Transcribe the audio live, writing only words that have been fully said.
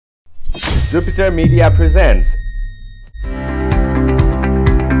Jupiter Media presents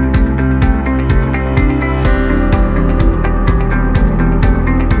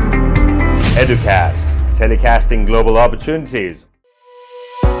EDUCAST, telecasting global opportunities.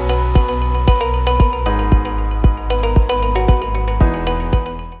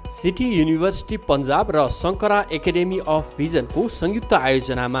 City university Punjab र Shankara academy of भिजनको संयुक्त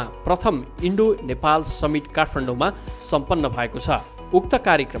आयोजनामा प्रथम Indo Nepal summit काठमाडौँमा सम्पन्न भएको छ। उक्त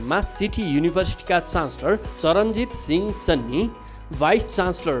कार्यक्रममा city युनिभर्सिटीका chancellor Charanjit Singh Channi, vice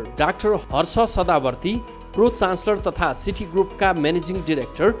chancellor doctor हर्ष सदावर्ती, प्रो चान्सलर तथा city ग्रुपका managing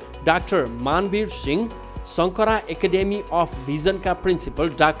director doctor Manveer Singh, Shankara academy of भिजनका principal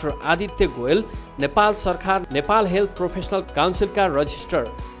doctor Aditya Goyal, Nepal सरकार Nepal health professional काउन्सिलका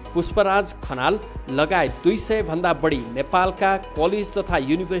registrar Pushpraj Khanal लगायत 200 भन्दा बढी नेपालका कलेज तथा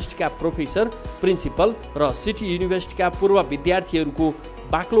युनिभर्सिटीका प्रोफेसर, प्रिन्सिपल र सिटी युनिभर्सिटीका पूर्व विद्यार्थीहरूको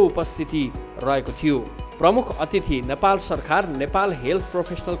बाक्लो उपस्थिति रहेको थियो। प्रमुख अतिथि नेपाल सरकार Nepal health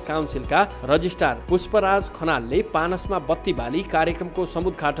professional काउन्सिलका registrar Pushpraj खनालले पानसमा बत्ती बाली कार्यक्रमको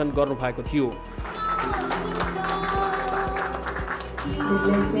समुद्घाटन गर्नुभएको थियो।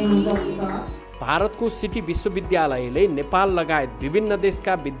 भारतको सिटी विश्वविद्यालयले नेपाल लगायत विभिन्न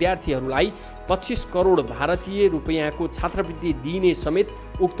देशका विद्यार्थीहरूलाई 25 करोड भारतीय रुपैयाँको छात्रवृत्ति दिइने समेत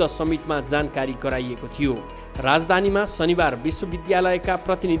उक्त समिटमा जानकारी गराइएको थियो। राजधानीमा शनिबार विश्वविद्यालयका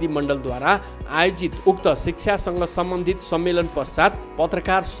प्रतिनिधि मण्डलद्वारा आयोजित उक्त शिक्षासँग सम्बन्धित सम्मेलन पश्चात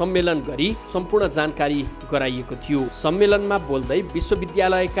पत्रकार सम्मेलन गरी सम्पूर्ण जानकारी गराइएको थियो। सम्मेलनमा बोल्दै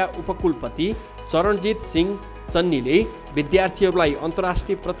विश्वविद्यालयका उपकुलपति चरणजीत सिंह चन्नीले विद्यार्थीहरूलाई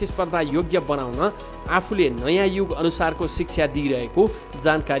अन्तर्राष्ट्रिय प्रतिस्पर्धा योग्य बनाउन आफूले नयाँ युग अनुसारको शिक्षा दिइरहेको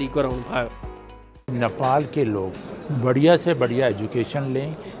जानकारी गराउनुभयो। नेपाल के लोग बढ़िया से बढ़िया एजुकेशन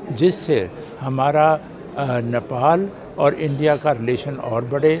लें, जिससे हमारा नेपाल और इंडिया का रिलेशन और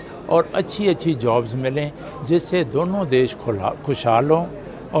बढ़े और अच्छी अच्छी जॉब्स मिलें, जिससे दोनों देश खुशहाल हों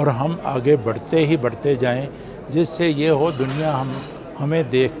और हम आगे बढ़ते ही बढ़ते जाएं, जिससे ये हो दुनिया हमें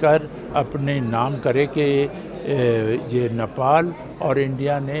देखकर अपने नाम करे कि ये नेपाल और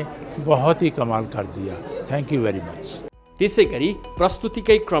इंडिया ने बहुत ही कमाल कर दिया। Thank you very much. त्यसैगरी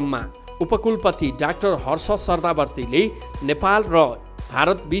प्रस्तुतिकै क्रममा उपकुलपति डाक्टर हर्ष सदावर्तीले नेपाल र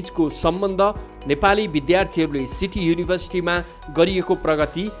भारत बीचको सम्बन्ध, नेपाली विद्यार्थीहरूले सिटी युनिभर्सिटीमा गरिएको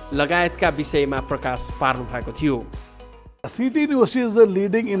प्रगति लगायतका विषयमा प्रकाश पार्नु भएको थियो। City University is a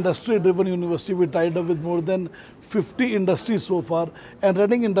leading industry-driven university. We tied up with more than 50 industries so far and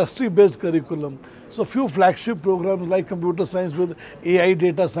running industry-based curriculum. So few flagship programs like computer science with AI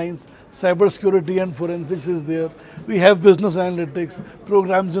data science, cybersecurity and forensics is there. We have business analytics,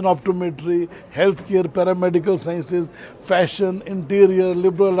 programs in optometry, healthcare, paramedical sciences, fashion, interior,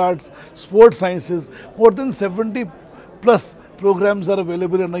 liberal arts, sports sciences. More than 70 plus programs are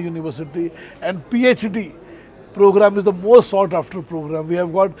available in our university, and PhD program is the most sought after program. We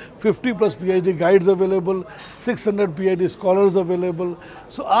have got 50 plus PhD guides available, 600 PhD scholars available.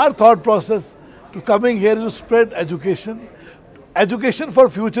 So our thought process to coming here is to spread education. Education for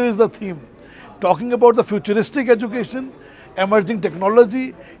future is the theme. Talking about the futuristic education, emerging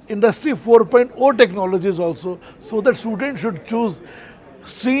technology, industry 4.0 technologies also, so that students should choose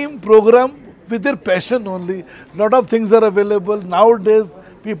stream program with their passion only. Lot of things are available nowadays.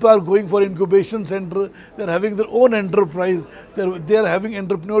 People are going for incubation center, they are having their own enterprise, they are having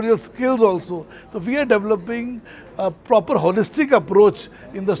entrepreneurial skills also. So we are developing a proper holistic approach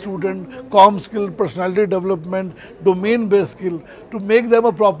in the student, comm skill, personality development, domain based skill, to make them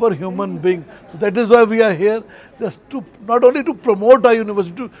a proper human being. So that is why we are here, just to not only to promote our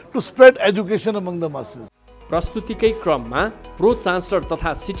university, to spread education among the masses. प्रस्तुतिकै क्रममा pro chancellor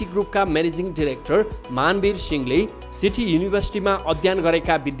तथा city ग्रुपका managing director Manveer सिंहले city युनिभर्सिटीमा अध्ययन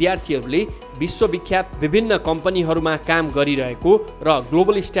गरेका विद्यार्थीहरूले विश्वविख्यात विभिन्न कम्पनीहरूमा काम गरिरहेको र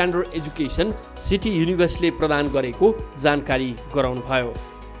ग्लोबल स्ट्यान्डर्ड एजुकेसन सिटी युनिभर्सिटीले प्रदान गरेको जानकारी गराउनुभयो।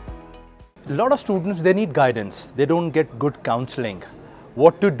 A lot of students, they need guidance. They don't get good counseling.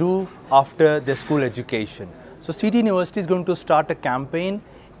 What to do after their school education. So City University is going to start a campaign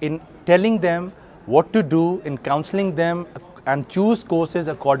in telling them what to do, in counseling them and choose courses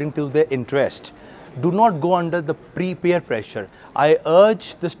according to their interest. Do not go under the peer pressure. I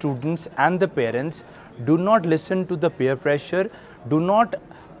urge the students and the parents, do not listen to the peer pressure. Do not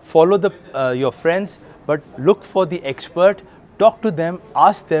follow your friends, but look for the expert, talk to them,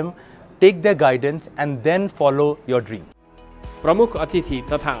 ask them, take their guidance and then follow your dream. प्रमुख अतिथि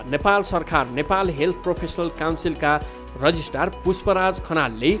तथा नेपाल सरकार Nepal health professional काउन्सिलका registrar Pushpraj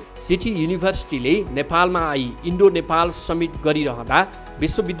खनालले city युनिभर्सिटीले नेपालमा I Indo Nepal summit गरिरहँदा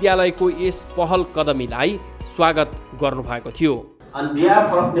विश्वविद्यालयको यस पहल कदमीलाई स्वागत गर्नुभएको थियो। On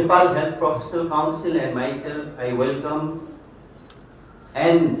behalf of Nepal Health Professional Council and myself, I welcome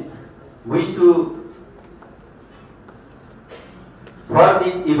and wish to for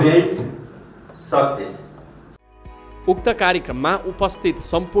this event success. उक्त कार्यक्रममा उपस्थित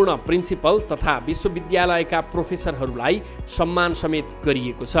सम्पूर्ण प्रिन्सिपल तथा विश्वविद्यालयका प्रोफेसरहरूलाई सम्मान समेत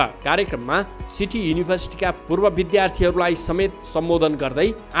गरिएको छ। कार्यक्रममा सिटी युनिभर्सिटीका पूर्व विद्यार्थीहरूलाई समेत सम्बोधन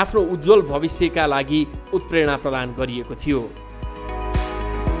गर्दै आफ्नो उज्जवल भविष्यका लागि उत्प्रेरणा प्रदान गरिएको थियो।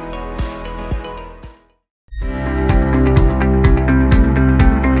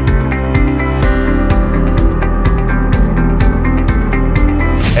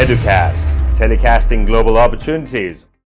 EDUCAST, telecasting global opportunities.